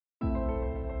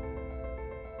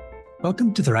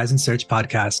Welcome to the Rise and Search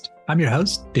podcast. I'm your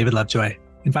host, David Lovejoy,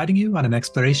 inviting you on an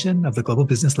exploration of the global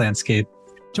business landscape.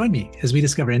 Join me as we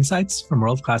discover insights from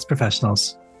world-class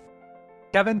professionals.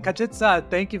 Kevin Kachitsa,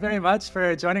 thank you very much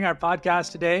for joining our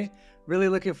podcast today. Really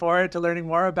looking forward to learning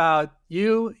more about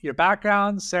you, your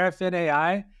background, Seraphin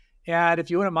AI. And if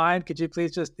you wouldn't mind, could you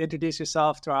please just introduce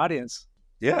yourself to our audience?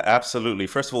 Yeah, absolutely.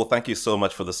 First of all, thank you so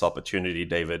much for this opportunity,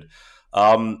 David.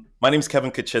 My name is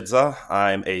Kevin Kachidza.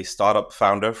 I'm a startup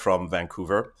founder from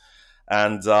Vancouver.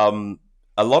 And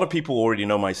a lot of people already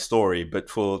know my story, but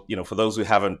for those who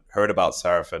haven't heard about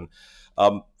Seraphin,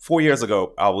 4 years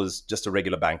ago, I was just a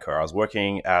regular banker. I was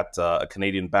working at a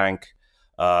Canadian bank,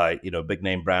 big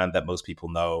name brand that most people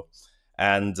know.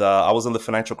 And I was in the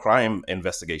financial crime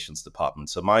investigations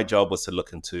department. So my job was to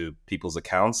look into people's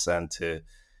accounts and to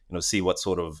see what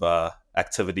sort of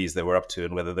activities they were up to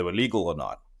and whether they were legal or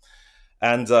not.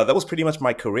 And that was pretty much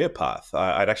my career path.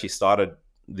 I'd actually started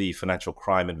the financial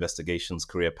crime investigations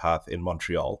career path in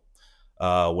Montreal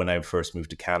when I first moved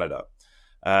to Canada.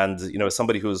 And, as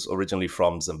somebody who's originally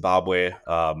from Zimbabwe,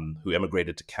 who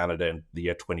emigrated to Canada in the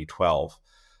year 2012,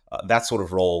 that sort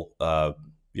of role,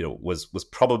 was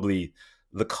probably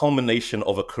the culmination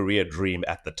of a career dream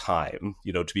at the time,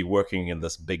 to be working in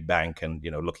this big bank and,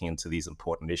 looking into these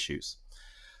important issues.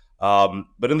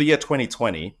 But in the year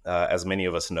 2020, as many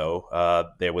of us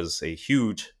know, there was a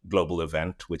huge global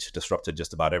event which disrupted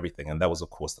just about everything. And that was,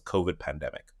 of course, the COVID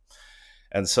pandemic.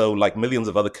 And so, like millions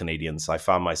of other Canadians, I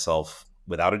found myself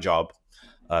without a job,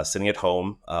 sitting at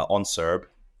home on CERB,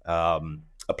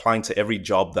 applying to every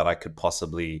job that I could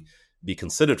possibly be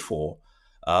considered for.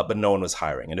 But no one was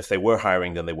hiring. And if they were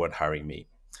hiring, then they weren't hiring me.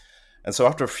 And so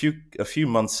after a few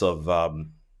months of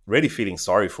really feeling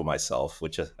sorry for myself,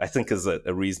 which I think is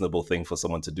a reasonable thing for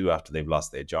someone to do after they've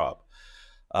lost their job,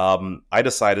 I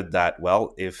decided that,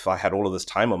 well, if I had all of this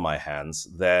time on my hands,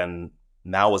 then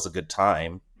now was a good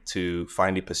time to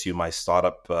finally pursue my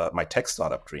tech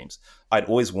startup dreams. I'd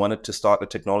always wanted to start a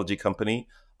technology company.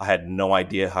 I had no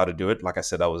idea how to do it. Like I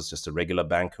said, I was just a regular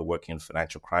banker working in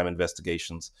financial crime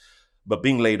investigations. But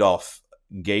being laid off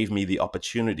gave me the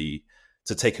opportunity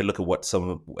to take a look at what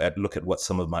some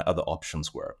of my other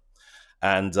options were.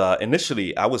 And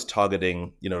initially, I was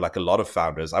targeting, like a lot of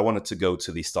founders, I wanted to go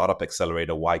to the startup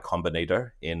accelerator Y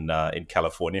Combinator in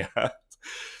California.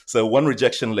 So one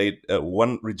rejection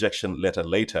letter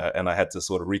later, and I had to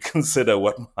sort of reconsider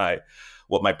what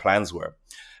my plans were.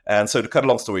 And so to cut a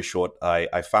long story short,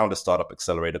 I found a startup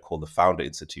accelerator called the Founder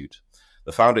Institute.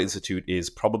 The Founder Institute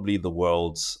is probably the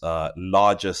world's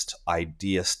largest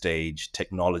idea stage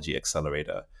technology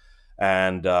accelerator.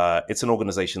 And it's an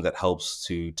organization that helps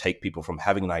to take people from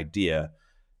having an idea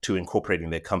to incorporating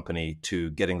their company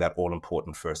to getting that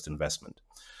all-important first investment.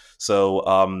 So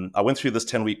I went through this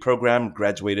 10-week program,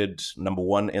 graduated number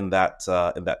one in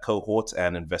that cohort,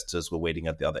 and investors were waiting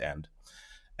at the other end.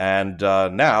 And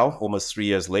now, almost 3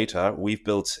 years later, we've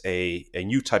built a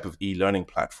new type of e-learning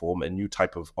platform, a new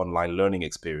type of online learning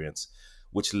experience,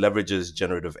 which leverages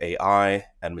generative AI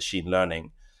and machine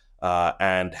learning,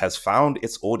 and has found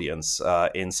its audience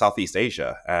in Southeast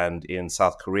Asia and in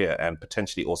South Korea and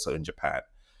potentially also in Japan.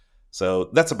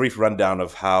 So that's a brief rundown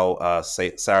of how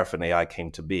Seraphin AI came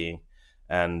to be.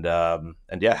 And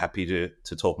yeah, happy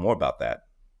to talk more about that.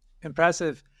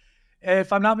 Impressive.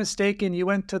 If I'm not mistaken, you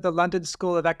went to the London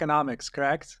School of Economics,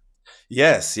 correct?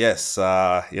 Yes. It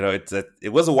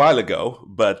was a while ago,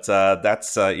 but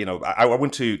that's I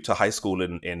went to high school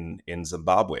in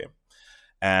Zimbabwe,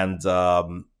 and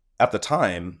at the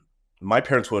time, my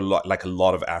parents were like a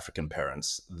lot of African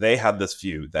parents. They had this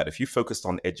view that if you focused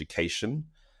on education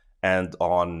and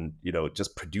on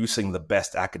just producing the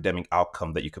best academic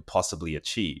outcome that you could possibly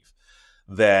achieve,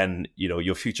 then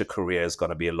your future career is going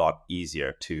to be a lot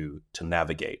easier to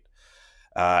navigate.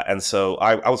 And so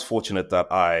I was fortunate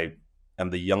that I am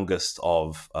the youngest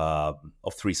of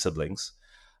three siblings,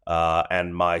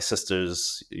 and my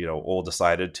sisters, all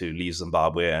decided to leave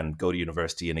Zimbabwe and go to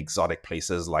university in exotic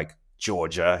places like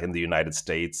Georgia in the United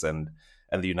States and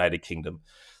the United Kingdom.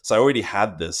 So I already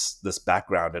had this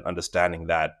background and understanding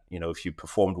that if you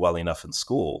performed well enough in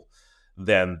school,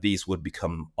 then these would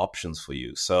become options for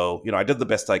you. So, I did the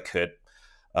best I could,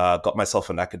 got myself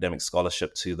an academic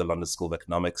scholarship to the London School of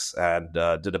Economics, and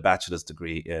did a bachelor's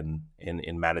degree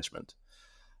in management.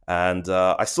 And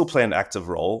I still play an active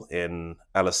role in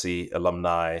LSE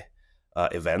alumni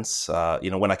events,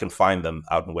 when I can find them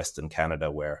out in Western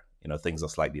Canada where, things are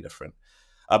slightly different.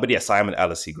 But yes, I am an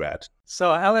LSE grad. So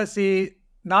LSE,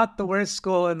 not the worst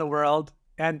school in the world,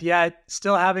 and yet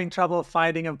still having trouble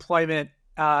finding employment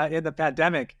in the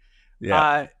pandemic.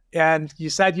 Yeah. and you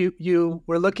said you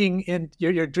were looking in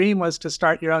your dream was to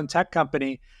start your own tech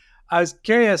company. I was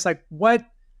curious, like what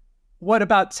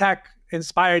about tech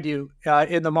inspired you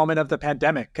in the moment of the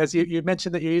pandemic? Because you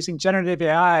mentioned that you're using generative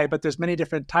AI, but there's many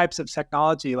different types of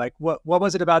technology. Like what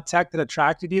was it about tech that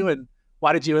attracted you, and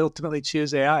why did you ultimately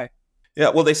choose AI? Yeah,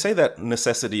 well, they say that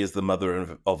necessity is the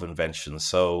mother of invention.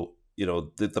 So,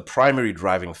 the primary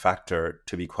driving factor,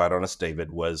 to be quite honest,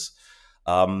 David, was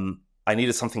I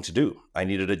needed something to do. I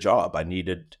needed a job. I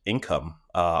needed income.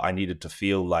 I needed to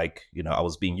feel like, I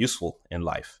was being useful in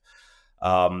life.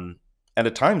 And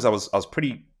at times I was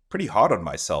pretty hard on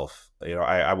myself.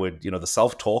 I would, the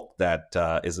self-talk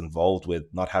that is involved with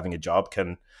not having a job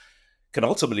can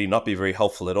ultimately not be very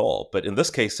helpful at all. But in this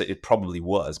case, it probably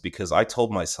was, because I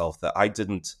told myself that I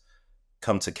didn't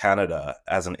come to Canada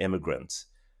as an immigrant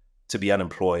to be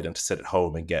unemployed and to sit at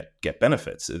home and get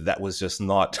benefits. That was just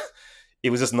not, it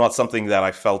was just not something that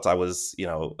I felt I was,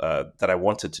 that I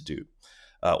wanted to do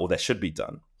or that should be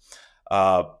done.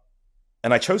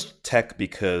 And I chose tech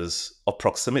because of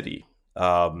proximity.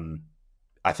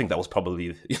 I think that was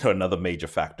probably, another major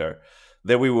factor.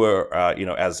 There we were,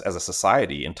 as a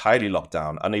society, entirely locked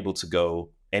down, unable to go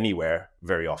anywhere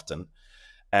very often.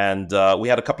 And we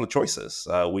had a couple of choices.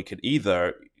 We could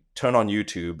either turn on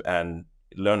YouTube and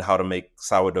learn how to make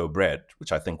sourdough bread,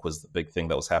 which I think was the big thing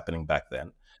that was happening back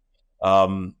then.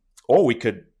 Or we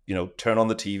could, turn on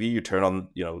the TV,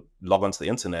 log onto the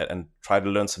internet and try to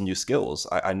learn some new skills.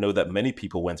 I know that many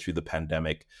people went through the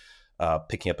pandemic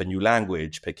picking up a new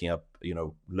language, picking up,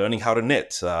 learning how to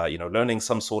knit, learning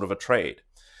some sort of a trade.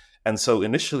 And so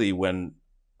initially when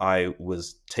I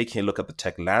was taking a look at the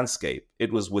tech landscape,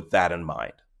 it was with that in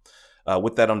mind,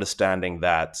 with that understanding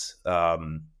that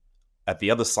at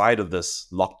the other side of this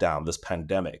lockdown, this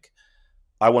pandemic,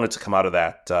 I wanted to come out of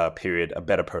that period a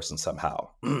better person somehow,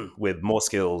 with more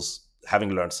skills,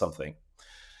 having learned something.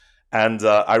 And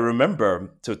I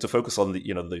remember, to focus on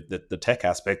the tech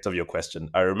aspect of your question,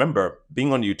 I remember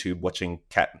being on YouTube watching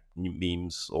cat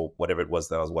memes or whatever it was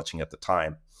that I was watching at the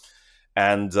time.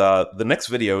 And the next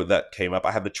video that came up,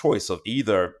 I had the choice of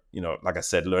either, like I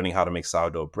said, learning how to make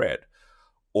sourdough bread,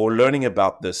 or learning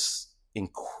about this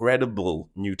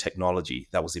incredible new technology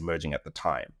that was emerging at the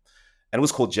time. And it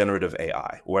was called generative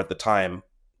AI, or at the time,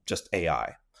 just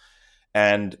AI.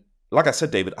 And like I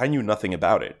said, David, I knew nothing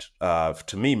about it.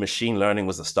 To me, machine learning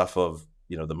was the stuff of,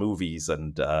 the movies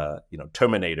and,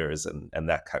 Terminators and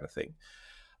that kind of thing.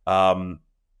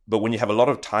 But when you have a lot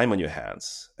of time on your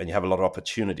hands and you have a lot of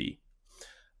opportunity,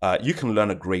 you can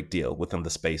learn a great deal within the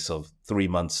space of 3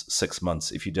 months, 6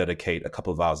 months, if you dedicate a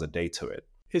couple of hours a day to it.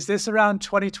 Is this around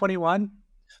 2021?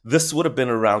 This would have been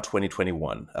around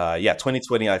 2021.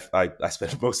 2020, I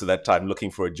spent most of that time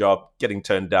looking for a job, getting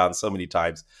turned down so many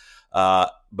times.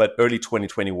 But early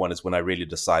 2021 is when I really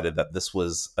decided that this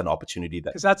was an opportunity.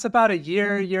 Because that's about a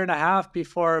year and a half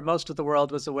before most of the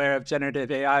world was aware of generative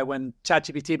AI, when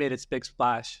ChatGPT made its big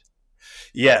splash.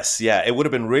 Yes, yeah. It would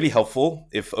have been really helpful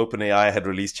if OpenAI had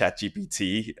released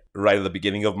ChatGPT right at the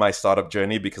beginning of my startup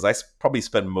journey, because I probably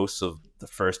spent most of the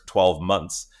first 12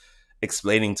 months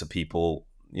explaining to people,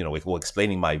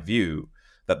 explaining my view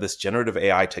that this generative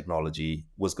AI technology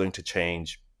was going to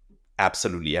change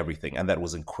absolutely everything, and that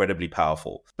was incredibly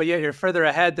powerful. But yet you're further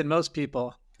ahead than most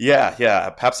people. Yeah.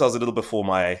 Perhaps I was a little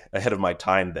ahead of my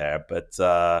time there, but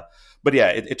yeah,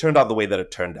 it turned out the way that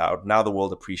it turned out. Now the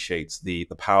world appreciates the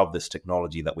power of this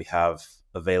technology that we have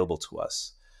available to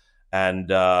us, and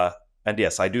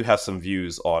yes, I do have some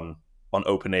views on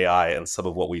OpenAI and some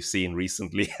of what we've seen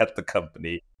recently at the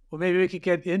company. Well, maybe we could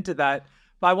get into that.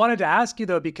 But I wanted to ask you,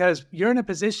 though, because you're in a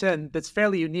position that's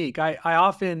fairly unique. I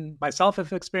often myself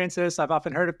have experienced this. I've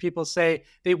often heard of people say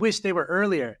they wish they were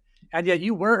earlier, and yet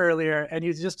you were earlier, and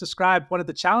you just described one of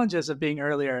the challenges of being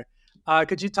earlier.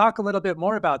 Could you talk a little bit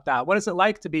more about that? What is it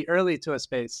like to be early to a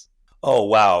space? Oh,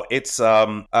 wow. It's,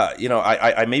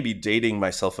 I may be dating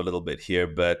myself a little bit here,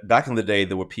 but back in the day,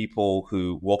 there were people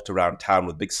who walked around town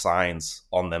with big signs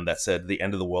on them that said, the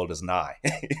end of the world is nigh.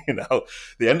 The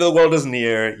end of the world is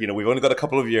near. We've only got a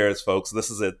couple of years, folks.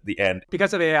 This is it, the end.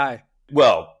 Because of AI.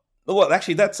 Well,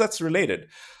 actually, that's related.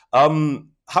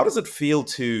 How does it feel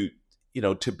to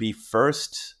be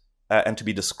first and to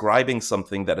be describing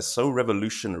something that is so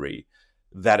revolutionary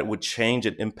that it would change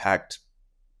and impact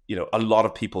a lot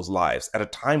of people's lives at a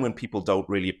time when people don't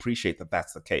really appreciate that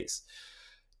that's the case?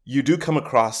 You do come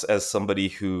across as somebody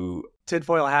who...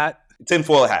 Tinfoil hat,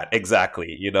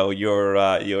 exactly. You're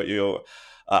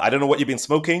I don't know what you've been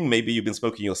smoking. Maybe you've been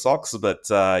smoking your socks, but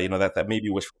that may be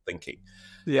wishful thinking.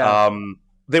 Yeah.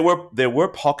 There were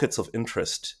pockets of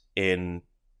interest in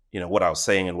what I was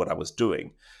saying and what I was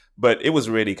doing, But it was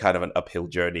really kind of an uphill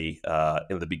journey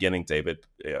in the beginning, David.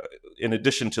 In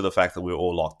addition to the fact that we were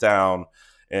all locked down,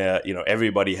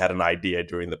 everybody had an idea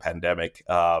during the pandemic,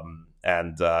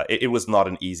 and it was not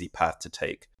an easy path to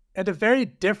take. And a very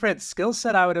different skill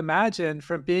set, I would imagine,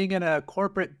 from being in a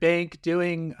corporate bank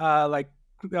doing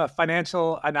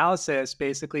financial analysis,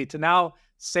 basically, to now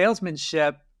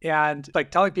salesmanship and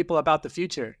like telling people about the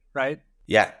future, right?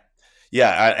 Yeah,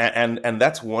 and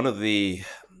that's one of the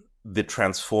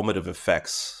transformative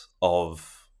effects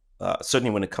of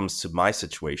certainly when it comes to my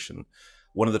situation,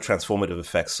 one of the transformative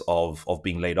effects of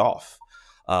being laid off.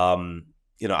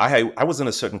 I was in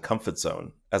a certain comfort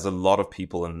zone, as a lot of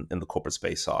people in the corporate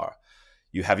space are.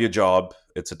 You have your job,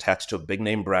 it's attached to a big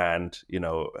name brand,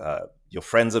 your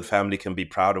friends and family can be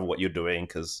proud of what you're doing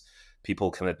because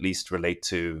people can at least relate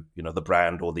to, the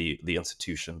brand or the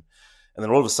institution. And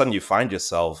then all of a sudden you find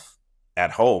yourself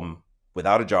at home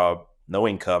without a job, no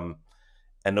income,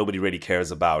 and nobody really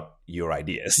cares about your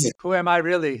ideas. Who am I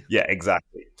really? Yeah,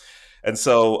 exactly. And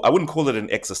so I wouldn't call it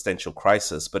an existential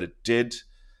crisis, but it did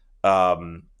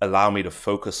allow me to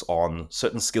focus on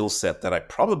certain skill set that I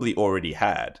probably already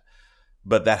had,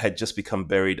 but that had just become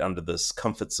buried under this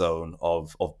comfort zone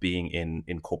of being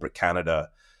in corporate Canada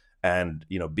and,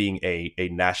 being a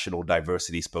national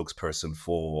diversity spokesperson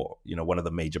for, one of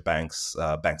the major banks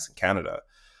in Canada.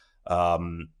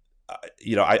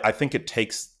 I think it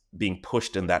takes being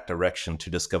pushed in that direction to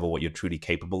discover what you're truly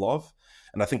capable of.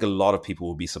 And I think a lot of people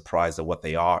will be surprised at what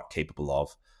they are capable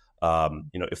of,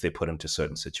 if they put into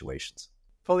certain situations.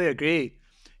 Fully agree.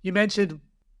 You mentioned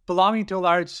belonging to a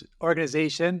large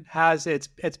organization has its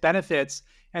benefits,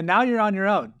 and now you're on your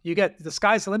own. You get the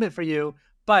sky's the limit for you,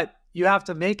 but you have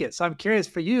to make it. So I'm curious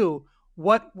for you,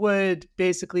 what would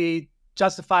basically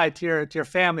justify to your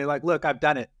family, like, look, I've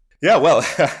done it? Yeah, well,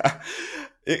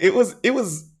 it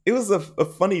was a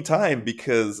funny time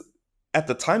because at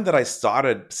the time that I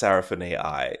started Sarafin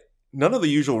AI, none of the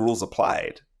usual rules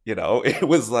applied. It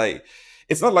was like,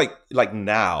 it's not like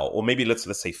now, or maybe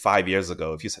let's say 5 years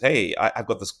ago, if you said, hey, I've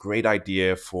got this great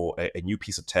idea for a new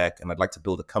piece of tech and I'd like to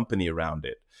build a company around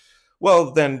it.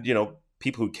 Well, then,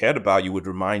 people who cared about you would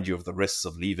remind you of the risks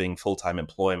of leaving full-time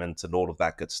employment and all of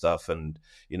that good stuff. And,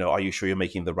 are you sure you're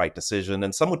making the right decision?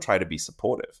 And some would try to be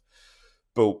supportive.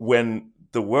 But when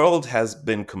the world has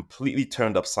been completely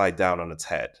turned upside down on its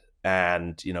head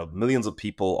and, millions of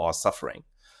people are suffering,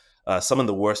 some in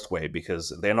the worst way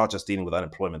because they're not just dealing with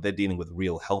unemployment, they're dealing with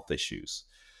real health issues.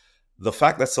 The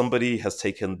fact that somebody has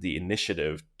taken the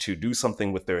initiative to do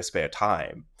something with their spare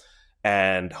time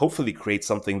and hopefully create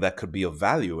something that could be of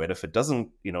value. And if it doesn't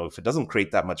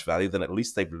create that much value, then at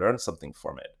least they've learned something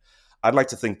from it. I'd like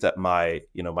to think that my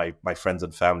friends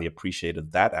and family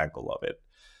appreciated that angle of it.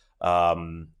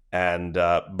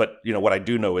 But what I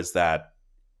do know is that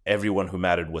everyone who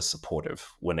mattered was supportive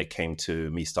when it came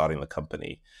to me starting the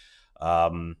company.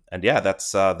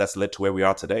 That's led to where we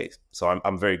are today. So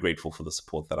I'm very grateful for the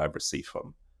support that I've received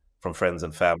from friends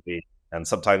and family, and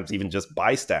sometimes even just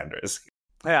bystanders.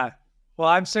 Yeah. Well,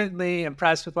 I'm certainly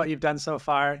impressed with what you've done so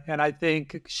far. And I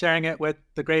think sharing it with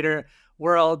the greater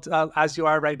world, as you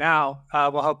are right now,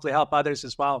 will hopefully help others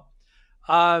as well.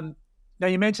 Now,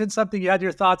 you mentioned something, you had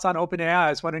your thoughts on OpenAI. I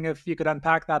was wondering if you could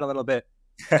unpack that a little bit.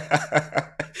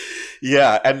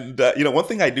 Yeah. And, one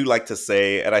thing I do like to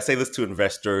say, and I say this to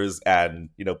investors and,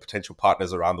 potential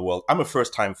partners around the world, I'm a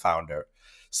first-time founder.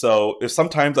 So if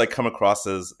sometimes I come across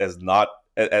as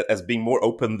being more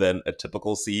open than a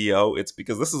typical CEO, it's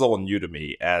because this is all new to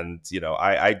me. And,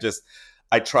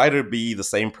 I try to be the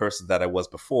same person that I was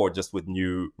before, just with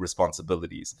new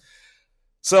responsibilities.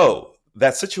 So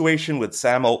that situation with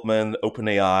Sam Altman,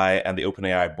 OpenAI, and the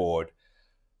OpenAI board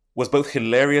was both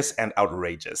hilarious and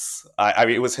outrageous. I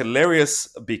mean, it was hilarious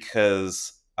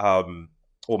because,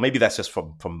 or maybe that's just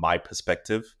from my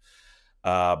perspective.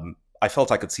 I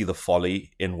felt I could see the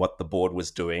folly in what the board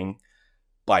was doing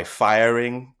by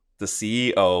firing the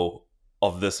CEO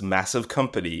of this massive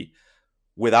company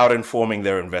without informing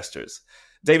their investors.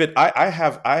 David, I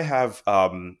have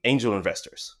angel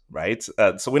investors, right?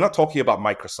 So we're not talking about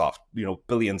Microsoft,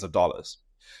 billions of dollars.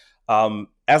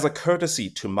 As a courtesy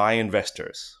to my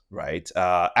investors, right,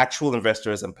 actual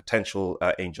investors and potential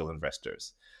angel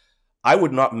investors, I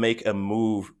would not make a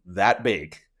move that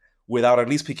big without at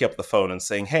least picking up the phone and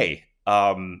saying, hey,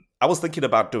 I was thinking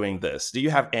about doing this. Do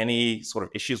you have any sort of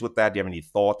issues with that? Do you have any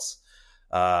thoughts?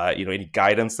 Any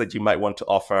guidance that you might want to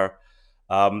offer?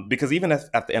 Because even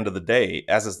at the end of the day,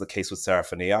 as is the case with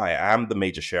Sarafin AI, I'm the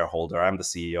major shareholder, I'm the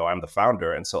CEO, I'm the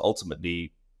founder. And so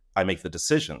ultimately, I make the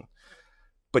decision.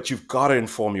 But you've got to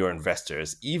inform your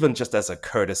investors, even just as a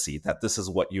courtesy, that this is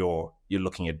what you're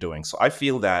looking at doing. So I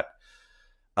feel that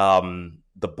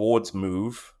The board's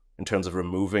move in terms of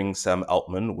removing Sam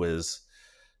Altman was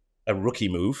a rookie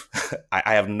move.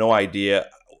 I have no idea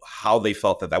how they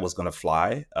felt that that was going to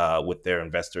fly with their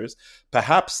investors.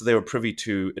 Perhaps they were privy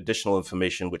to additional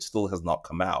information which still has not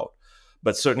come out.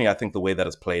 But certainly, I think the way that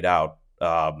has played out,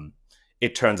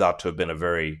 it turns out to have been a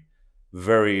very,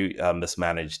 very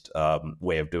mismanaged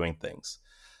way of doing things.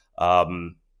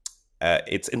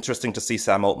 It's interesting to see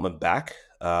Sam Altman back.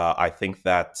 I think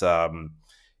that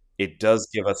it does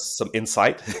give us some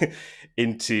insight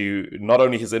into not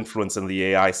only his influence in the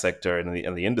AI sector and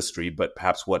in the industry, but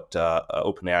perhaps what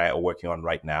OpenAI are working on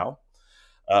right now.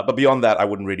 But beyond that, I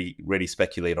wouldn't really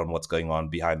speculate on what's going on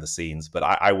behind the scenes. But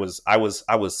I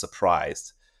was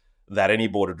surprised that any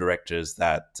board of directors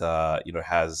that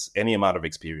has any amount of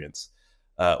experience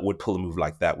would pull a move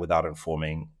like that without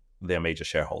informing their major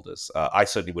shareholders. I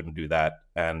certainly wouldn't do that.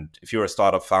 And if you're a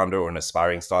startup founder or an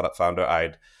aspiring startup founder,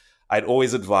 I'd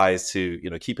always advise to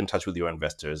keep in touch with your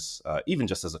investors, even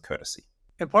just as a courtesy.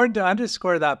 Important to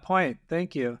underscore that point.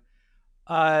 Thank you.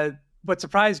 What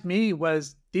surprised me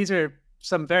was these are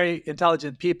some very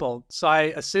intelligent people. So I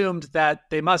assumed that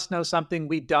they must know something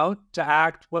we don't to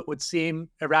act what would seem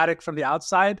erratic from the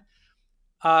outside.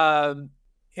 And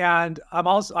I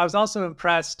was also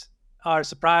impressed or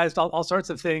surprised, all sorts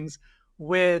of things,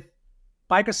 with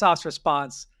Microsoft's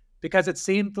response, because it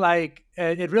seemed like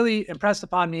it really impressed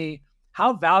upon me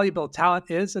how valuable talent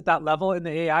is at that level in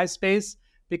the AI space,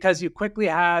 because you quickly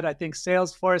had, I think,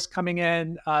 Salesforce coming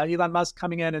in, Elon Musk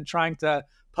coming in and trying to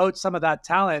poach some of that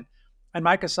talent. And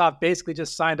Microsoft basically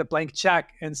just signed a blank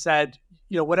check and said,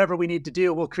 whatever we need to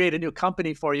do, we'll create a new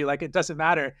company for you. Like, it doesn't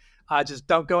matter. Just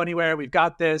don't go anywhere. We've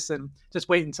got this, and just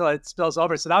wait until it spills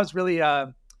over. So that was really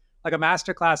like a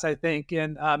masterclass, I think,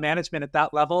 in management at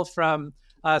that level from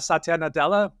Satya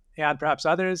Nadella and perhaps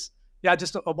others. Yeah,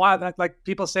 just a while. Like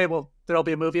people say, well, there'll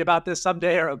be a movie about this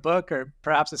someday, or a book, or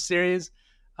perhaps a series.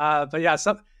 But yeah,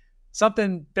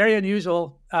 something very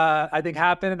unusual, I think,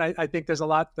 happened. And I think there's a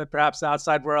lot that perhaps the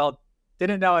outside world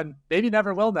didn't know and maybe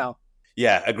never will know.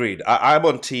 Yeah, agreed. I'm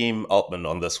on Team Altman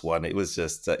on this one. It was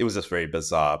just very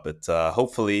bizarre, but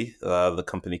hopefully the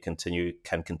company can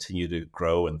continue to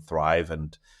grow and thrive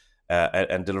and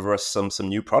deliver us some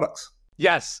new products.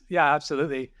 Yes, yeah,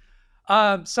 absolutely.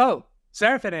 So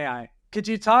Seraphin AI, could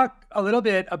you talk a little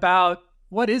bit about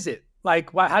what is it?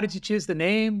 Like, how did you choose the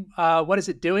name? What is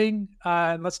it doing?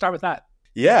 And let's start with that.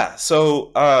 Yeah.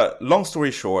 So long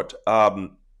story short,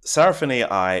 Seraphin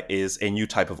AI is a new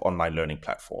type of online learning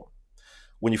platform.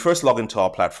 When you first log into our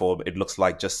platform, it looks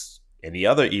like just any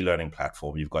other e-learning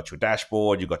platform. You've got your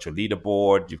dashboard, you've got your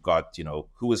leaderboard, you've got,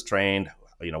 who was trained,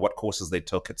 what courses they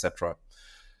took, etc.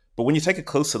 But when you take a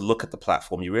closer look at the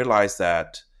platform, you realize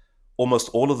that almost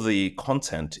all of the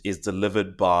content is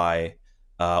delivered by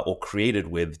or created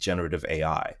with generative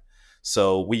AI.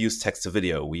 So we use text to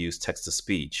video, we use text to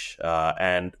speech,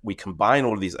 and we combine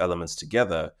all of these elements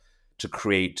together to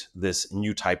create this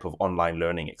new type of online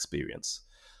learning experience.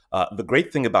 The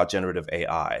great thing about generative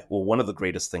AI, well, one of the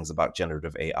greatest things about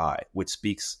generative AI, which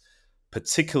speaks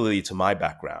particularly to my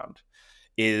background,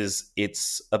 is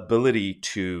its ability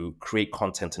to create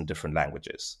content in different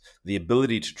languages, the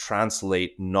ability to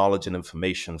translate knowledge and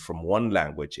information from one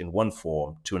language in one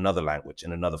form to another language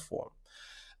in another form.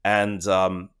 And,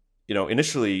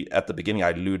 initially at the beginning, I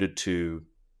alluded to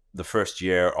the first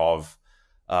year of,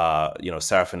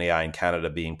 Seraphin AI in Canada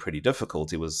being pretty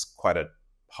difficult. It was quite a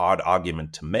hard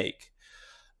argument to make.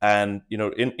 And,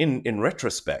 in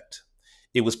retrospect,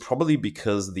 it was probably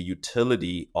because the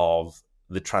utility of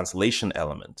the translation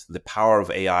element, the power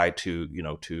of AI to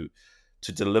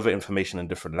deliver information in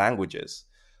different languages,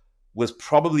 was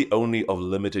probably only of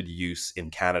limited use in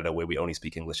Canada, where we only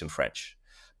speak English and French.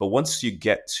 But once you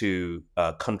get to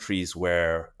countries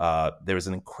where there is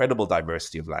an incredible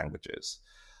diversity of languages,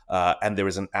 and there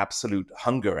is an absolute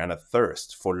hunger and a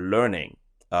thirst for learning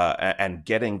and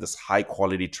getting this high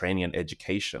quality training and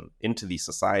education into these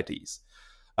societies,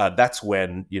 that's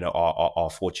when our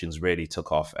fortunes really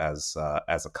took off as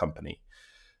a company.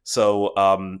 So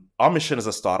our mission as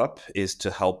a startup is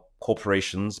to help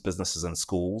corporations, businesses, and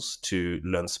schools to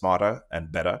learn smarter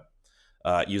and better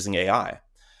using AI.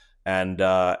 And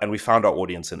we found our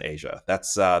audience in Asia.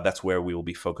 That's where we will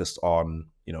be focused on,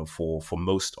 for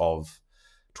most of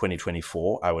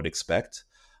 2024, I would expect.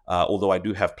 Although I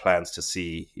do have plans to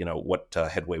see, what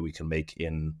headway we can make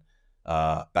in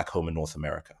back home in North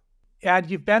America.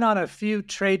 And you've been on a few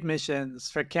trade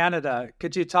missions for Canada.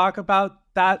 Could you talk about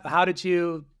that? How did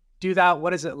you do that?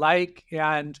 What is it like?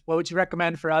 And what would you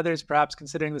recommend for others, perhaps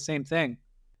considering the same thing?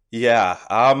 Yeah.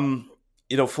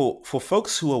 For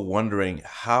folks who are wondering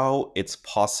how it's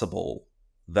possible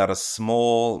that a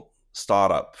small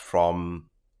startup from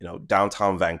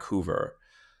downtown Vancouver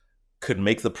could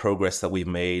make the progress that we've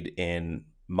made in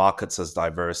markets as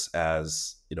diverse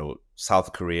as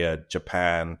South Korea,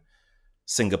 Japan,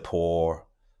 Singapore,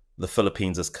 the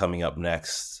Philippines is coming up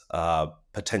next,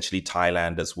 potentially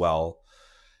Thailand as well.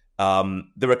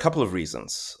 There are a couple of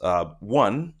reasons.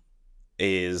 One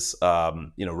is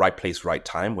right place, right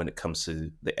time when it comes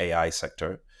to the AI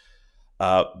sector.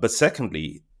 But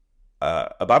secondly,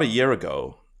 about a year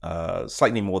ago,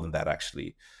 slightly more than that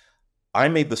actually, I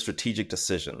made the strategic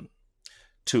decision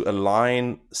to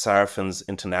align Sarafin's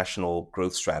international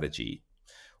growth strategy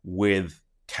with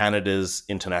Canada's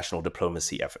international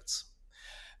diplomacy efforts.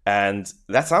 And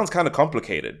that sounds kind of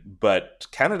complicated, but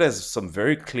Canada has some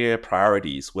very clear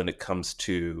priorities when it comes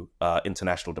to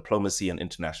international diplomacy and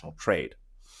international trade.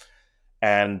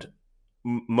 And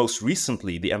most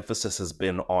recently, the emphasis has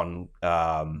been on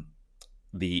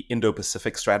the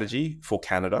Indo-Pacific strategy for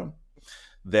Canada.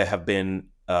 There have been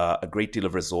a great deal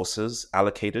of resources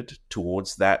allocated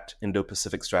towards that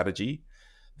Indo-Pacific strategy.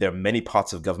 There are many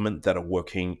parts of government that are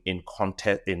working in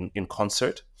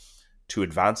concert to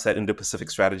advance that Indo-Pacific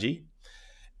strategy.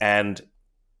 And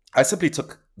I simply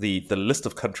took the list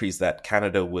of countries that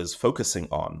Canada was focusing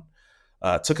on,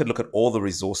 took a look at all the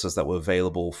resources that were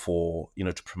available for,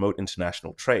 to promote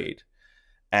international trade,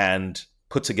 and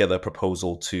put together a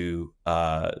proposal to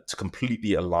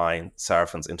completely align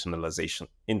Sarafin's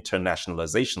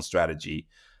internationalization strategy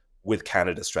with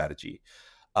Canada's strategy.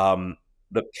 The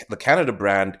Canada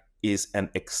brand is an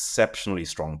exceptionally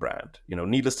strong brand.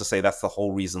 Needless to say, that's the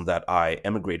whole reason that I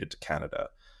emigrated to Canada.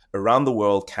 Around the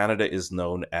world, Canada is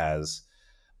known as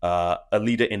a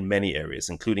leader in many areas,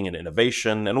 including in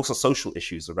innovation and also social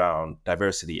issues around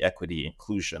diversity, equity,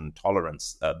 inclusion,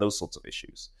 tolerance, those sorts of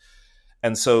issues.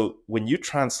 And so when you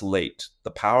translate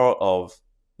the power of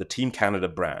the Team Canada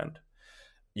brand,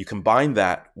 you combine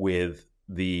that with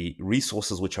the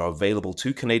resources which are available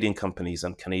to Canadian companies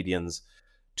and Canadians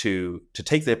to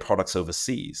take their products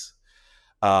overseas.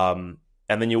 And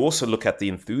then you also look at the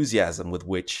enthusiasm with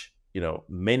which,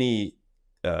 many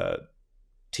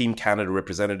Team Canada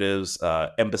representatives,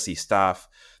 embassy staff,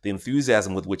 the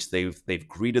enthusiasm with which they've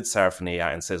greeted Sarafin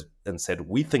AI and said,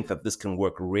 we think that this can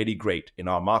work really great in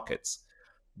our markets.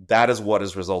 That is what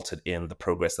has resulted in the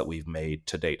progress that we've made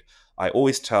to date. I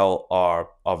always tell our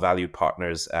valued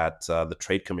partners at the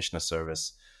Trade Commissioner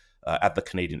Service at the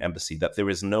Canadian Embassy that there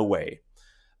is no way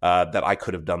that I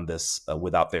could have done this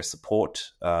without their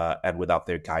support and without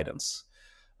their guidance.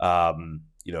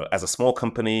 As a small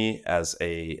company, as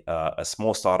a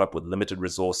small startup with limited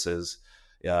resources,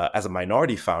 as a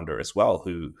minority founder as well,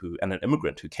 who and an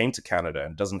immigrant who came to Canada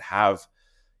and doesn't have,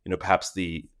 perhaps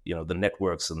the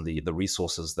networks and the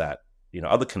resources that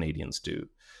other Canadians do.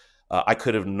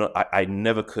 I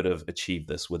never could have achieved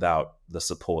this without the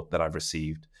support that I've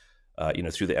received,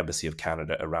 through the Embassy of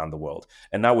Canada around the world.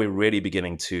 And now we're really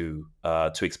beginning to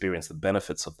experience the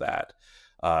benefits of that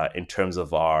in terms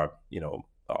of our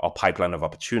pipeline of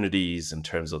opportunities, in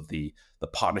terms of the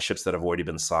partnerships that have already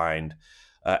been signed,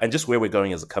 and just where we're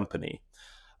going as a company.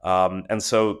 And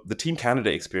so the Team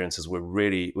Canada experiences were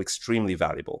extremely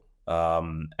valuable,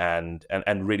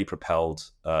 and really propelled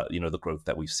the growth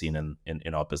that we've seen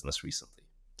in our business recently.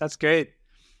 That's great.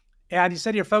 And you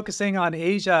said you're focusing on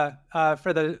Asia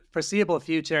for the foreseeable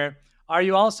future. Are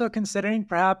you also considering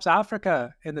perhaps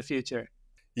Africa in the future?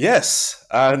 Yes,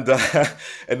 and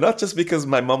not just because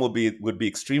my mom would be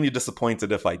extremely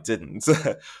disappointed if I didn't,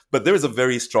 but there is a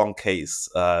very strong case,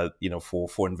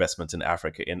 for investment in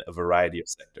Africa in a variety of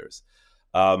sectors.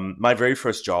 My very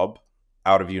first job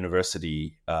out of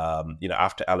university,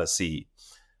 after LSE,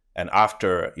 and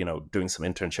after doing some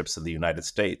internships in the United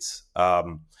States,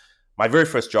 my very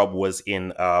first job was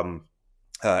in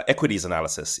equities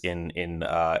analysis in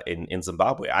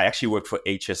Zimbabwe. I actually worked for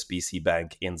HSBC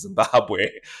Bank in Zimbabwe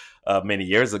many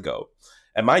years ago,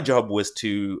 and my job was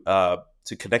to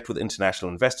connect with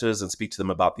international investors and speak to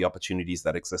them about the opportunities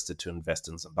that existed to invest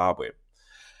in Zimbabwe.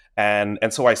 And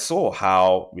so I saw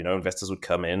how investors would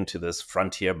come into this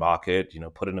frontier market,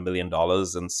 put in $1 million,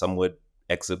 and some would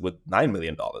exit with $9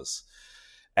 million,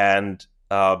 and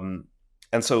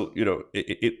so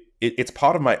it's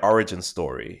part of my origin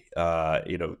story,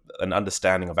 an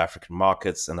understanding of African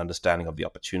markets, an understanding of the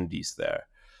opportunities there.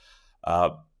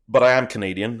 But I am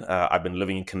Canadian. I've been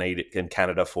living in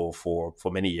Canada for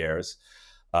many years.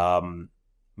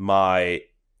 My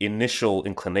initial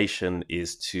inclination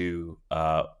is to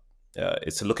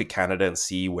look at Canada and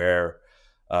see where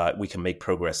we can make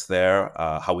progress there,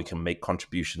 how we can make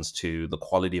contributions to the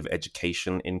quality of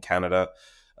education in Canada,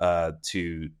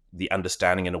 to the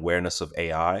understanding and awareness of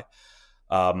AI.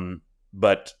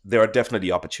 But there are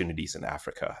definitely opportunities in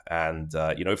Africa. And,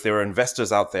 if there are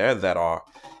investors out there that are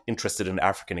interested in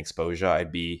African exposure,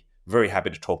 I'd be very happy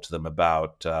to talk to them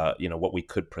about, what we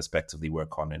could prospectively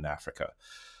work on in Africa.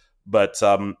 But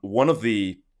one of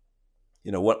the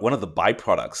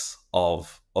byproducts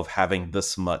of having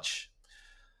this much,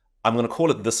 I'm going to call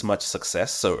it this much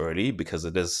success so early, because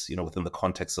it is, within the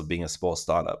context of being a small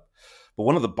startup. But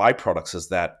one of the byproducts is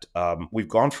that we've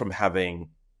gone from having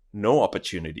no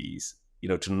opportunities,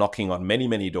 to knocking on many,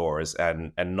 many doors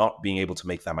and not being able to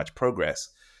make that much progress,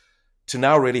 to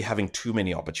now really having too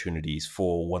many opportunities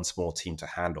for one small team to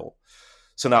handle.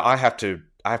 So now I have to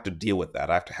deal with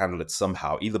that. I have to handle it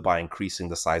somehow, either by increasing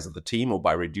the size of the team or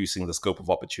by reducing the scope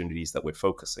of opportunities that we're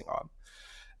focusing on.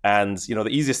 And the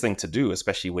easiest thing to do,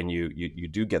 especially when you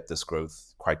do get this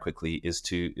growth quite quickly, is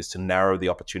to narrow the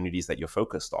opportunities that you're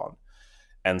focused on.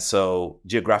 And so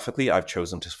geographically, I've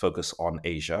chosen to focus on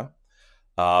Asia.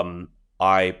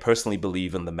 I personally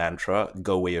believe in the mantra,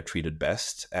 go where you're treated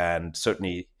best. And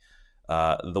certainly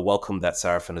the welcome that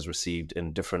Sarafin has received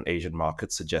in different Asian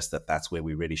markets suggests that that's where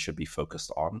we really should be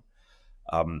focused on.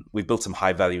 We've built some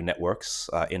high value networks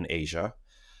in Asia.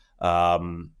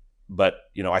 But,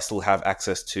 I still have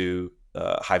access to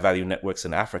high value networks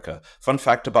in Africa. Fun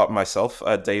fact about myself,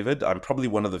 David, I'm probably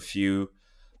one of the few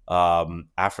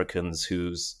Africans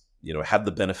who's, had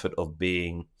the benefit of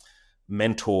being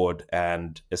mentored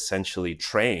and essentially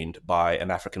trained by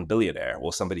an African billionaire,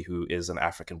 or somebody who is an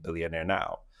African billionaire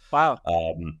now. Wow.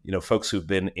 Folks who've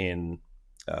been in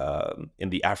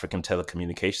the African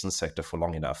telecommunications sector for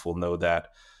long enough will know that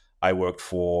I worked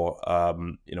for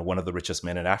one of the richest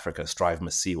men in Africa, Strive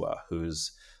Masiyiwa,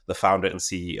 who's the founder and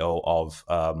CEO of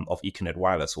Econet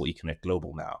Wireless, or Econet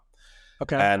Global now.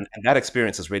 Okay. And that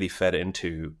experience has really fed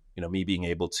into me being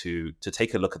able to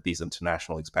take a look at these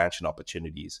international expansion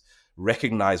opportunities,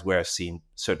 recognize where I've seen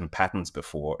certain patterns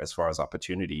before as far as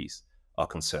opportunities are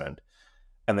concerned,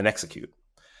 and then execute.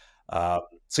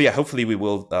 Hopefully we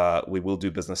will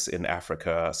do business in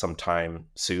Africa sometime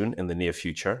soon in the near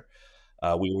future.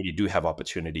 We already do have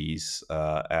opportunities,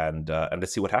 and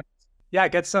let's see what happens. Yeah,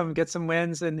 get some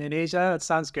wins in Asia. That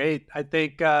sounds great. I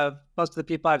think most of the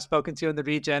people I've spoken to in the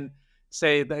region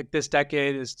say that this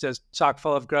decade is just chock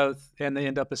full of growth in the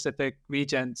Indo-Pacific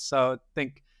region. So I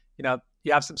think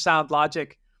you have some sound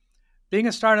logic. Being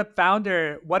a startup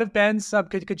founder, what have been some?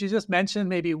 Could you just mention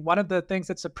maybe one of the things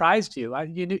that surprised you?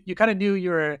 You kind of knew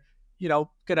you were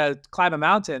gonna climb a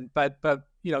mountain, but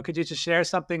could you just share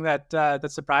something that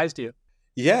surprised you?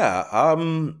 Yeah,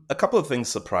 a couple of things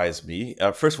surprised me.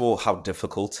 First of all, how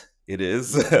difficult it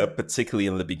is, particularly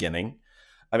in the beginning.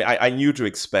 I mean, I knew to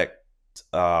expect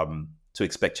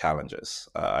challenges.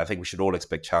 I think we should all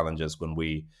expect challenges when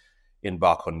we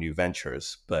embark on new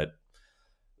ventures. But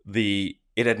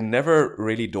it had never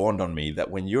really dawned on me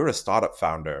that when you're a startup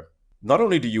founder, not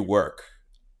only do you work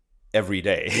every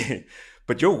day,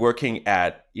 but you're working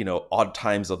at odd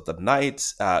times of the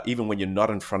night, even when you're not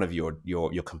in front of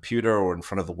your computer or in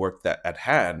front of the work that at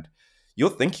hand. You're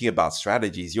thinking about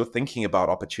strategies. You're thinking about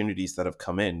opportunities that have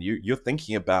come in. You're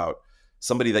thinking about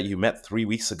somebody that you met 3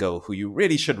 weeks ago who you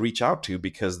really should reach out to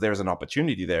because there's an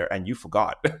opportunity there and you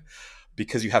forgot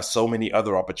because you have so many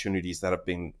other opportunities that have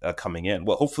been coming in.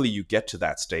 Well, hopefully you get to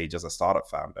that stage as a startup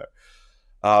founder.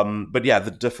 But yeah,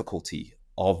 the difficulty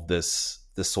of this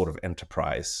sort of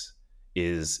enterprise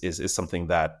is something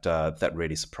that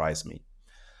really surprised me.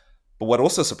 But what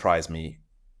also surprised me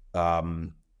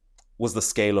was the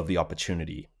scale of the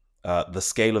opportunity, the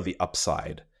scale of the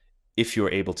upside, if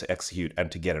you're able to execute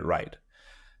and to get it right.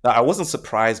 Now, I wasn't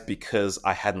surprised because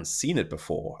I hadn't seen it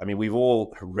before. I mean, we've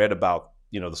all read about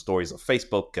the stories of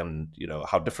Facebook and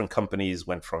how different companies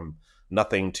went from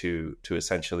nothing to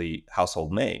essentially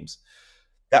household names.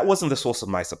 That wasn't the source of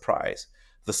my surprise.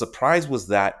 The surprise was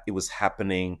that it was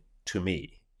happening to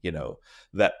me,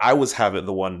 that I was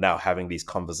the one now having these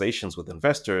conversations with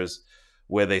investors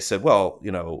where they said, well,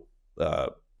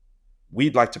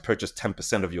 we'd like to purchase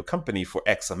 10% of your company for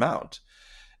X amount.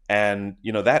 And,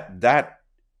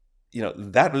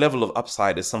 that level of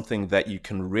upside is something that you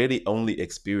can really only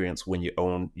experience when you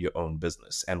own your own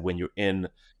business and when you're in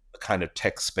the kind of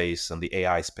tech space and the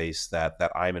AI space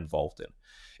that I'm involved in.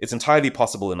 It's entirely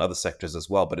possible in other sectors as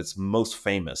well, but it's most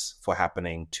famous for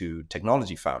happening to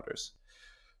technology founders.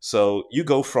 So you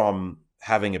go from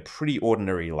having a pretty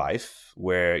ordinary life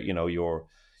where, your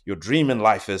dream in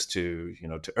life is to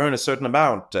earn a certain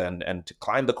amount and to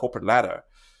climb the corporate ladder,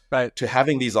 right, to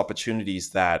having these opportunities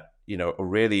that, are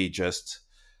really just,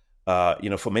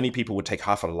 for many people would take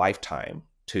half a lifetime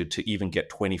to even get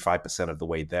 25% of the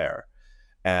way there.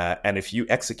 And if you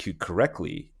execute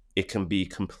correctly, it can be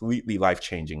completely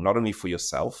life-changing, not only for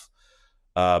yourself,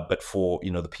 but for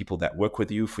the people that work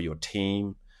with you, for your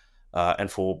team,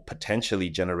 and for potentially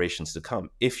generations to come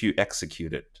if you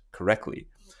execute it correctly.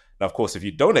 Now, of course, if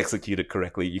you don't execute it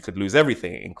correctly, you could lose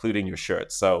everything, including your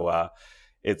shirt. So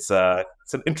it's an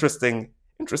interesting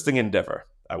endeavor,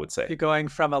 I would say. You're going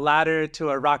from a ladder to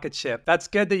a rocket ship. That's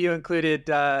good that you included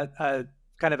a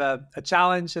kind of a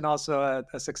challenge and also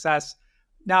a success.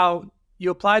 Now, you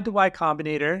applied to Y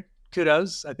Combinator.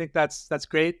 Kudos. I think that's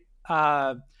great.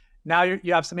 Now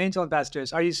you have some angel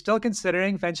investors. Are you still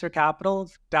considering venture capital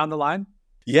down the line?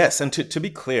 Yes, and to be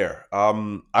clear,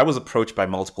 I was approached by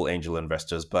multiple angel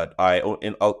investors, but I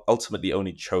ultimately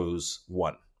only chose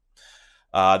one.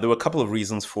 There were a couple of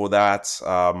reasons for that.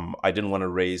 I didn't want to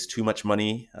raise too much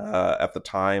money at the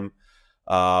time.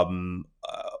 Also,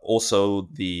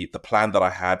 the plan that I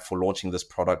had for launching this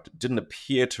product didn't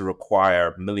appear to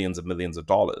require millions and millions of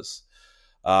dollars.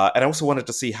 And I also wanted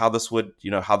to see how this would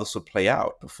play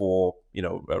out before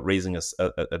raising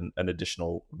an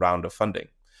additional round of funding.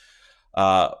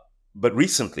 But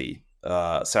recently,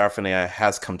 Sarafin AI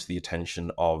has come to the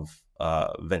attention of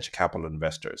venture capital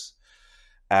investors.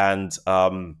 And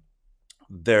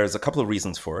there's a couple of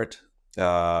reasons for it.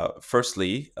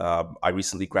 Firstly, I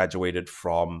recently graduated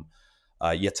from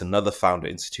yet another Founder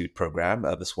Institute program.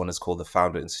 This one is called the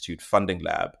Founder Institute Funding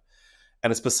Lab. And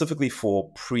it's specifically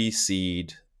for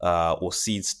pre-seed or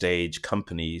seed stage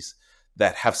companies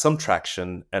that have some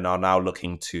traction and are now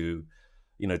looking to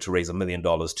raise $1 million,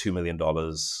 $2 million,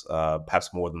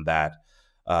 perhaps more than that,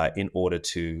 in order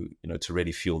to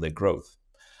really fuel their growth.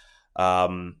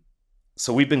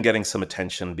 So we've been getting some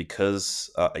attention because,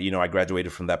 I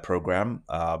graduated from that program.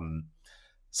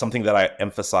 Something that I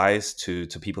emphasize to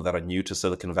people that are new to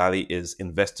Silicon Valley is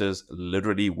investors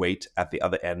literally wait at the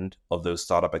other end of those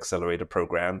startup accelerator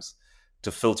programs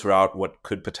to filter out what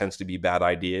could potentially be bad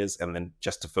ideas, and then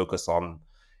just to focus on,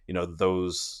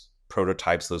 those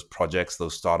prototypes, those projects,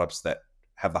 those startups that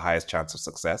have the highest chance of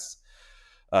success.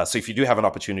 So if you do have an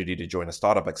opportunity to join a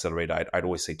startup accelerator, I'd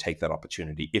always say take that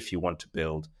opportunity if you want to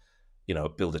build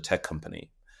a tech company.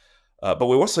 But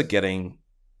we're also getting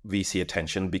VC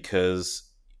attention because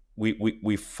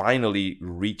we finally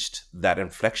reached that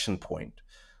inflection point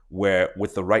where,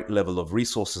 with the right level of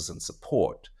resources and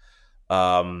support,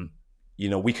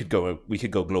 we could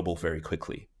go global very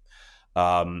quickly.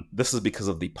 This is because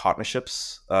of the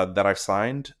partnerships that I've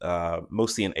signed,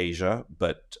 mostly in Asia,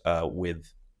 but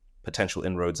with potential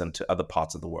inroads into other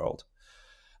parts of the world,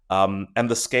 and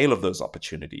the scale of those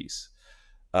opportunities.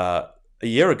 A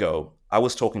year ago, I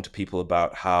was talking to people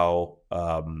about how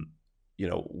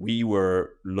we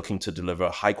were looking to deliver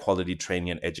high quality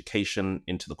training and education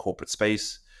into the corporate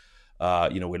space.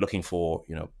 We're looking for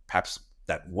perhaps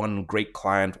that one great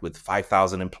client with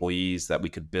 5,000 employees that we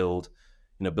could build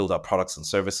our products and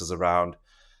services around.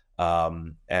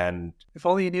 And if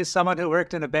only you knew someone who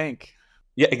worked in a bank.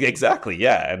 Yeah, exactly.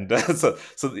 Yeah, and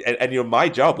my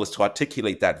job was to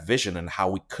articulate that vision and how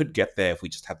we could get there if we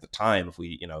just had the time. If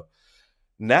we,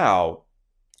 now,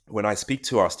 when I speak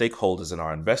to our stakeholders and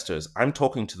our investors, I'm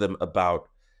talking to them about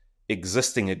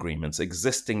existing agreements,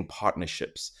 existing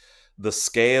partnerships, the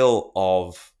scale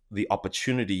of the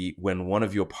opportunity when one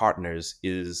of your partners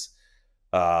is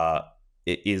a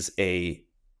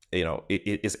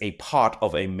part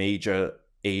of a major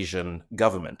Asian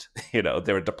government.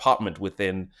 They're a department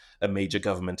within a major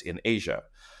government in Asia.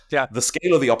 Yeah, the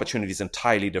scale of the opportunity is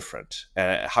entirely different.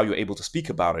 How you're able to speak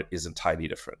about it is entirely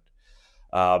different.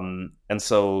 And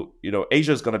so,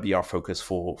 Asia is going to be our focus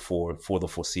for the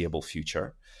foreseeable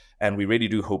future. And we really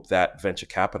do hope that venture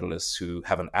capitalists who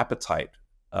have an appetite,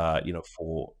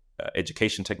 for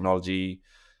education technology,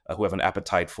 who have an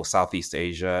appetite for Southeast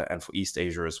Asia and for East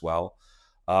Asia as well,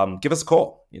 give us a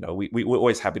call. We're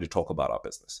always happy to talk about our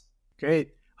business.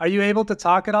 Great. Are you able to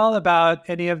talk at all about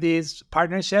any of these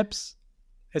partnerships?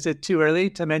 Is it too early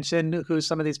to mention who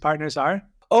some of these partners are?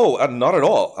 Oh, not at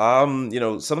all.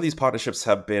 Some of these partnerships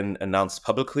have been announced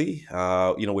publicly.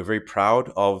 We're very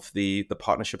proud of the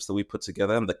partnerships that we put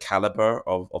together and the caliber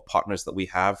of partners that we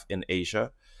have in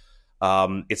Asia.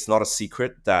 It's not a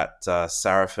secret that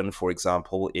Sarafin, for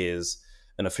example, is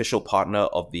an official partner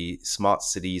of the Smart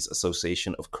Cities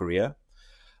Association of Korea,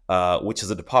 which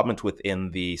is a department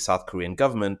within the South Korean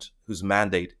government whose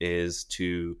mandate is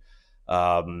to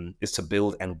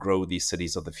build and grow these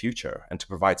cities of the future and to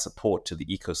provide support to the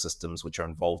ecosystems which are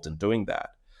involved in doing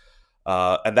that.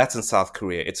 And that's in South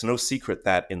Korea. It's no secret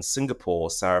that in Singapore,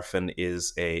 Sarafin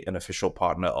is an official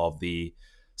partner of the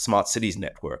Smart Cities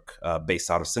Network based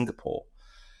out of Singapore.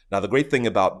 Now, the great thing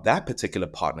about that particular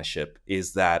partnership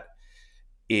is that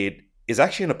it is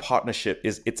actually in a partnership.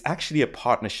 It's actually a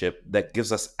partnership that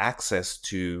gives us access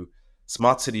to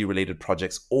smart city related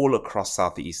projects all across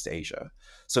Southeast Asia.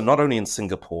 So not only in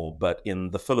Singapore, but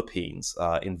in the Philippines,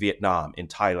 in Vietnam, in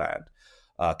Thailand,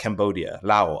 Cambodia,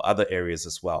 Laos, other areas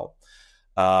as well.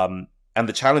 And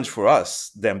the challenge for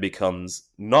us then becomes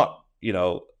not,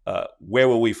 where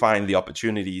will we find the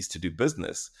opportunities to do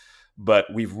business, but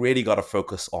we've really got to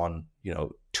focus on,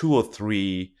 2 or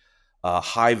 3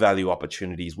 high value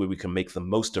opportunities where we can make the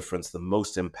most difference, the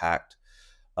most impact,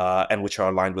 and which are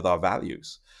aligned with our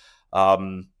values.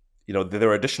 There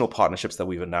are additional partnerships that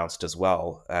we've announced as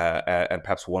well, and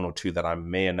perhaps 1 or 2 that I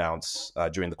may announce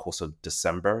during the course of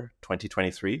December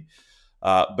 2023.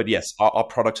 But yes, our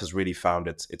product has really found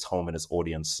its home and its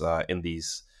audience in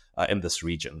this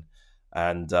region,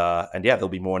 and yeah, there'll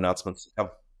be more announcements to come.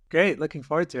 Great, looking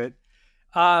forward to it.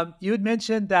 You had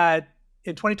mentioned that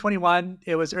in 2021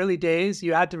 it was early days.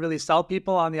 You had to really sell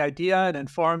people on the idea and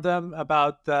inform them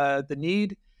about the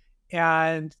need.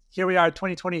 And here we are,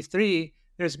 2023.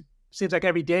 Seems like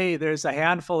every day there's a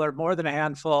handful or more than a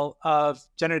handful of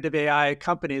generative AI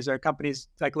companies or companies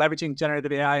like leveraging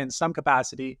generative AI in some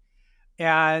capacity.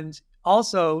 And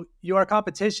also, your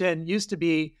competition used to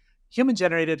be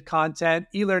human-generated content,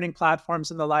 e-learning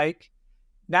platforms, and the like.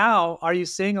 Now, are you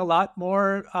seeing a lot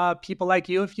more people like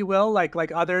you, if you will, like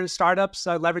other startups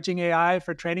leveraging AI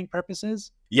for training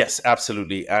purposes? Yes,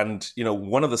 absolutely. And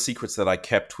one of the secrets that I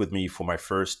kept with me for my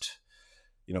first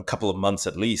couple of months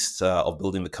at least of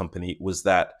building the company was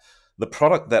that the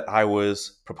product that I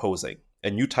was proposing, a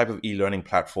new type of e-learning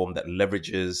platform that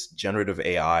leverages generative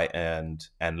AI and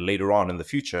later on in the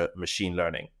future, machine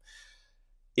learning.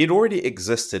 It already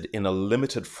existed in a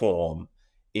limited form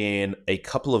in a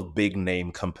couple of big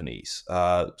name companies,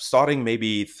 starting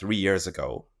maybe 3 years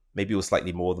ago. Maybe it was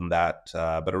slightly more than that,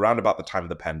 but around about the time of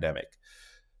the pandemic.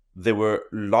 There were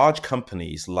large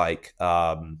companies like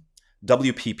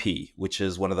WPP, which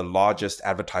is one of the largest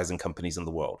advertising companies in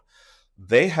the world.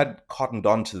 They had cottoned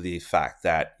on to the fact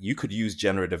that you could use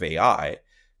generative AI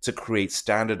to create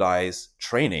standardized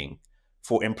training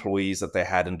for employees that they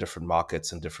had in different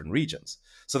markets and different regions.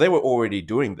 So they were already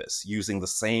doing this using the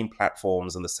same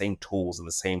platforms and the same tools and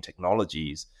the same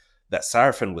technologies that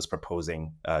Sarafin was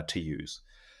proposing to use.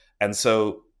 And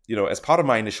so, as part of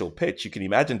my initial pitch, you can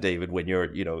imagine, David, when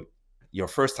you're, your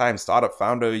first time startup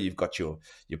founder, you've got your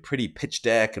pretty pitch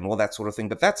deck and all that sort of thing,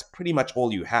 but that's pretty much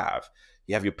all you have.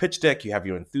 You have your pitch deck, you have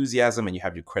your enthusiasm, and you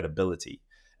have your credibility,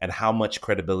 and how much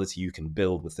credibility you can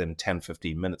build within 10,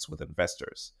 15 minutes with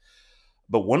investors.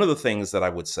 But one of the things that I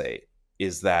would say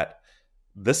is that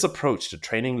this approach to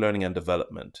training, learning, and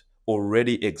development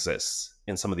already exists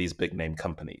in some of these big name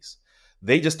companies.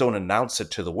 They just don't announce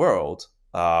it to the world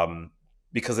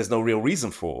because there's no real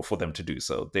reason for them to do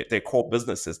so. Their core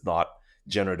business is not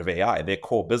generative AI. Their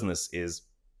core business is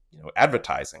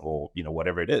advertising or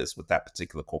whatever it is with that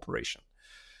particular corporation.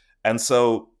 And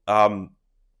so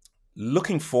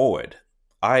looking forward,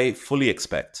 I fully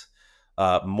expect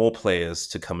more players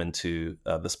to come into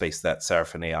the space that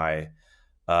Sarafin AI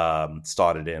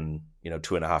started in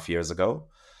 2.5 years ago.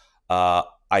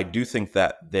 I do think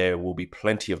that there will be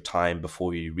plenty of time before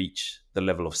we reach the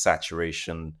level of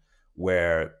saturation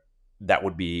where that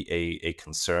would be a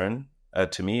concern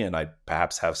to me, and I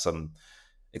perhaps have some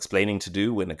explaining to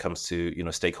do when it comes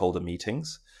to stakeholder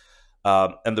meetings.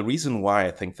 And the reason why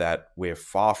I think that we're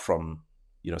far from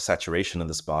saturation in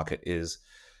this market is,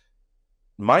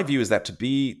 my view is that to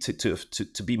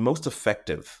be most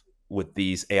effective with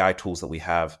these AI tools that we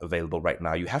have available right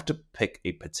now, you have to pick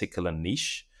a particular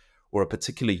niche or a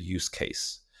particular use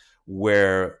case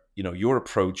where your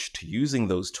approach to using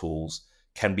those tools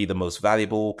can be the most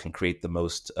valuable, can create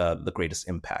the greatest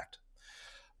impact.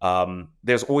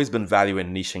 There's always been value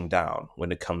in niching down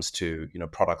when it comes to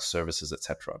products, services,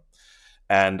 etc.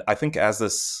 And I think as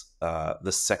this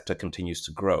sector continues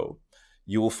to grow,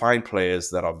 you will find players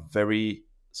that are very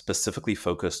specifically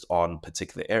focused on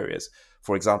particular areas.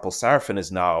 For example, Sarafin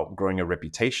is now growing a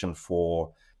reputation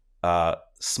for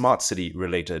smart city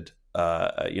related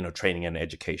training and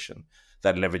education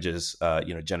that leverages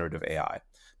generative AI.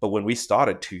 But when we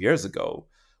started 2 years ago,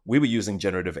 we were using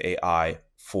generative AI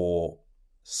for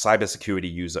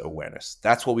cybersecurity user awareness.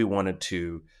 That's what we wanted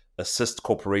to assist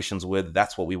corporations with.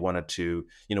 That's what we wanted to,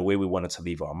 where we wanted to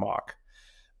leave our mark.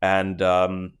 And,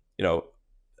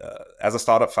 as a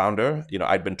startup founder,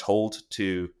 I'd been told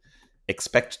to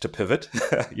expect to pivot,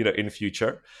 in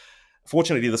future.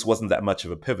 Fortunately, this wasn't that much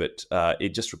of a pivot.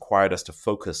 It just required us to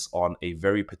focus on a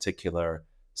very particular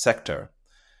sector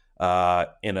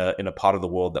in a part of the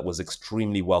world that was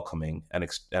extremely welcoming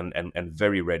and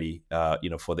very ready,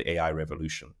 for the AI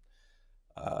revolution.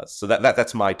 So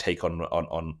that's my take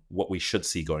on what we should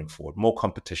see going forward. More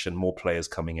competition, more players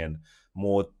coming in,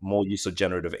 more use of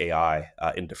generative AI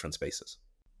in different spaces.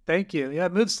 Thank you. Yeah,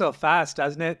 it moves so fast,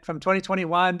 doesn't it? From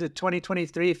 2021 to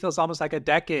 2023 feels almost like a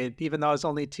decade, even though it's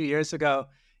only 2 years ago.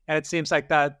 And it seems like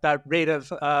that rate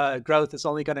of growth is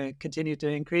only going to continue to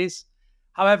increase.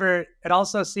 However, it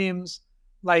also seems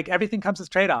like everything comes with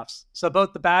trade-offs. So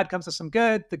both the bad comes with some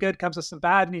good, the good comes with some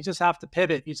bad, and you just have to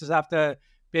pivot. You just have to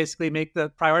basically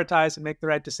prioritize and make the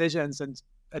right decisions. And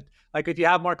like if you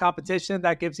have more competition,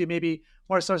 that gives you maybe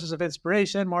more sources of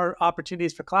inspiration, more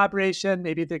opportunities for collaboration.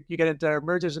 Maybe you get into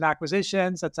mergers and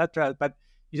acquisitions, et cetera. But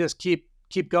you just keep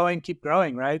going, keep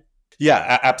growing, right?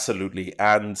 Yeah, absolutely.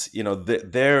 And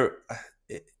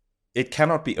it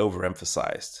cannot be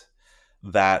overemphasized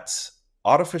that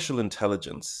artificial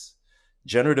intelligence,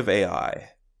 generative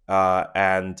AI,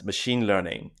 and machine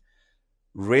learning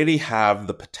really have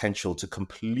the potential to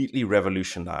completely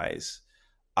revolutionize,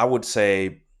 I would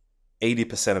say,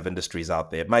 80% of industries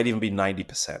out there. It might even be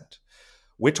 90%.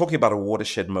 We're talking about a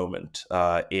watershed moment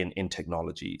in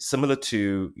technology, similar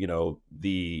to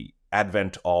the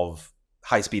advent of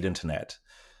high-speed internet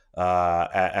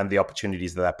and the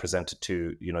opportunities that presented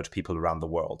to people around the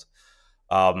world.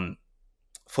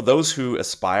 For those who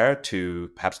aspire to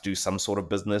perhaps do some sort of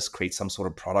business, create some sort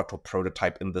of product or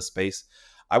prototype in this space,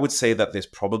 I would say that there's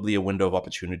probably a window of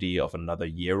opportunity of another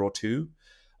year or two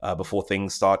before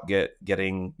things start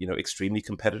getting extremely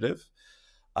competitive.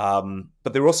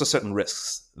 But there are also certain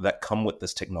risks that come with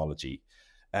this technology,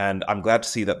 and I'm glad to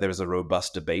see that there's a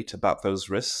robust debate about those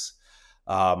risks.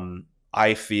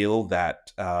 I feel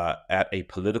that at a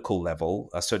political level,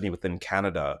 certainly within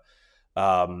Canada,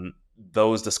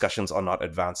 those discussions are not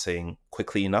advancing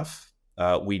quickly enough.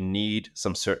 We need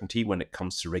some certainty when it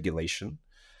comes to regulation.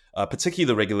 Particularly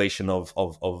the regulation of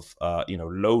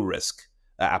low risk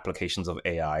applications of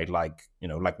AI, like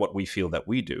what we feel that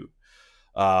we do,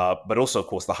 but also of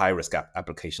course the high risk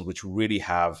applications which really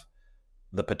have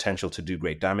the potential to do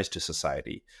great damage to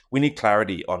society. We need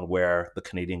clarity on where the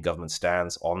Canadian government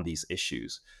stands on these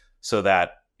issues, so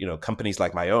that companies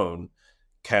like my own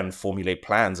can formulate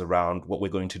plans around what we're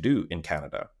going to do in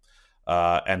Canada,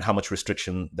 and how much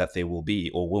restriction that there will be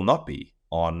or will not be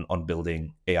on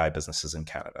building AI businesses in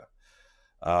Canada.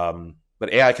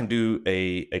 But AI can do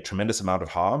a tremendous amount of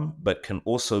harm, but can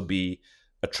also be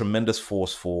a tremendous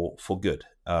force for good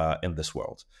in this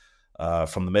world.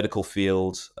 From the medical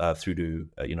field through to,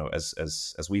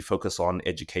 as we focus on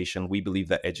education, we believe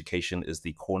that education is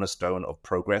the cornerstone of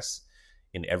progress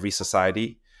in every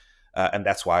society. And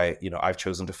that's why, I've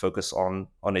chosen to focus on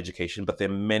education. But there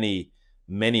are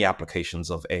many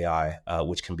applications of AI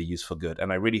which can be used for good.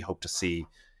 And I really hope to see,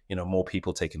 more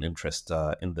people take an interest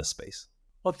in this space.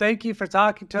 Well, thank you for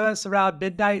talking to us around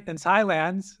Midnight and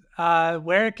Highlands.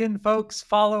 Where can folks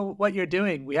follow what you're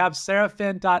doing? We have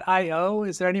Seraphin.io.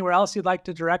 Is there anywhere else you'd like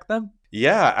to direct them?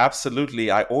 Yeah, absolutely.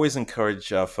 I always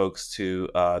encourage folks to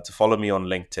follow me on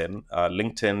LinkedIn.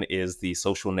 LinkedIn is the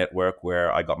social network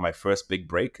where I got my first big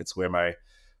break. It's where my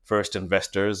first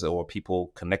investors or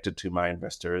people connected to my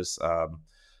investors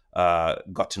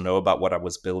got to know about what I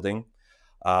was building.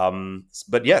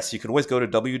 But yes, you can always go to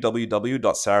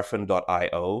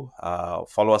www.seraphin.io,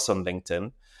 follow us on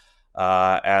LinkedIn.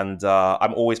 And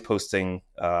I'm always posting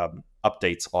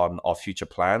updates on our future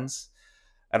plans.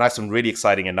 And I have some really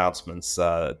exciting announcements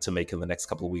to make in the next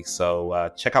couple of weeks.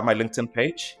 So check out my LinkedIn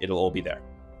page. It'll all be there.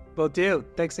 Will do.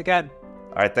 Thanks again.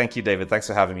 All right. Thank you, David. Thanks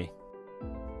for having me.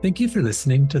 Thank you for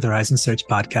listening to the Horizon Search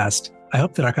podcast. I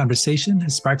hope that our conversation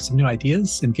has sparked some new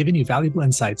ideas and given you valuable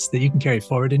insights that you can carry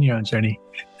forward in your own journey.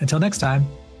 Until next time,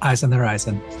 eyes on the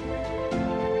horizon.